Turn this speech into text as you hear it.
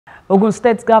Ogun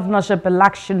State's Governorship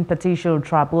Election Petition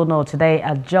Tribunal today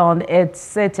adjourned its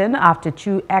sitting after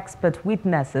two expert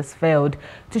witnesses failed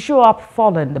to show up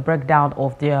following the breakdown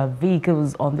of their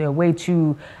vehicles on their way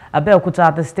to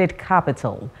Abeokuta, the state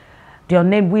capital. The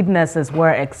unnamed witnesses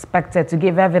were expected to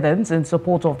give evidence in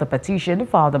support of the petition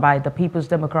filed by the People's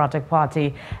Democratic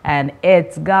Party and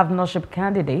its governorship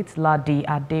candidate, Ladi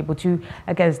Adeokuta,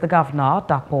 against the governor,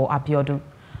 Abeokuta.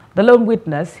 The lone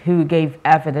witness who gave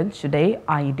evidence today,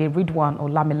 Ayinde Ridwan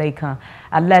Olamileka,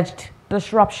 alleged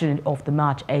disruption of the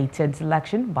March 18th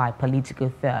election by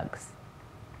political thugs.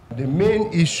 The main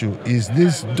issue is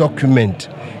this document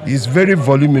is very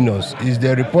voluminous. It's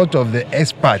the report of the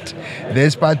expert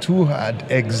who had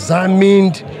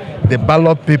examined the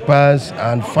ballot papers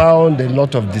and found a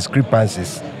lot of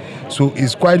discrepancies. So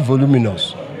it's quite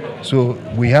voluminous. So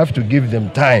we have to give them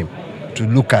time to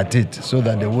look at it so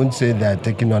that they won't say they are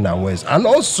taking on unawares. And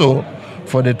also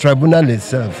for the tribunal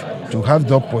itself to have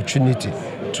the opportunity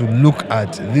to look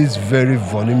at this very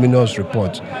voluminous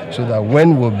report so that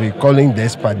when we'll be calling the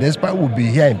expert will be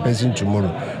here in person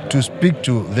tomorrow to speak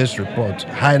to this report,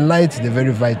 highlight the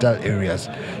very vital areas.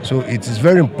 So it is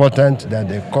very important that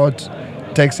the court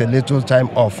takes a little time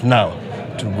off now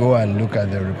to go and look at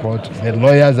the report, the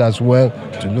lawyers as well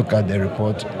to look at the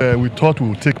report. We thought we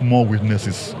would take more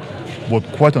witnesses, but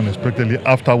quite unexpectedly,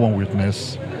 after one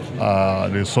witness,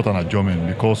 they sought an adjournment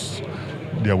because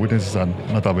their witnesses are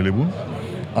not available.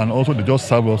 And also they just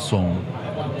served us some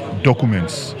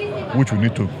documents which we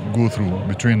need to go through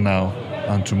between now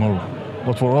and tomorrow.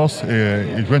 But for us,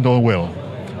 it went on well.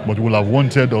 But we would have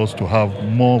wanted us to have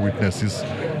more witnesses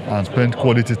and spend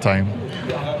quality time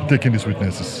taking these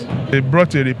witnesses. They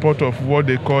brought a report of what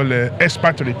they call an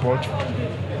expert report.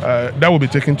 That will be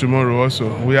taken tomorrow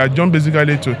also. We adjourned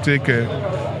basically to take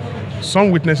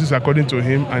some witnesses according to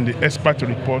him and the expert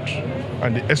report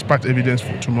and the expert evidence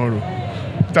for tomorrow.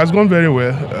 It has gone very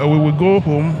well. We will go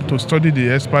home to study the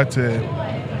expert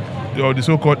or the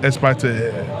so-called expert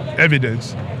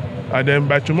evidence, and then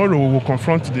by tomorrow we will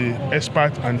confront the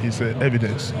expert and his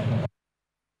evidence.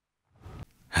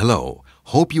 Hello,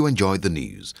 hope you enjoyed the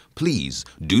news. Please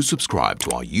do subscribe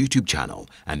to our YouTube channel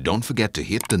and don't forget to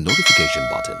hit the notification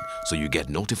button so you get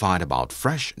notified about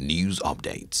fresh news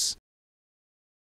updates.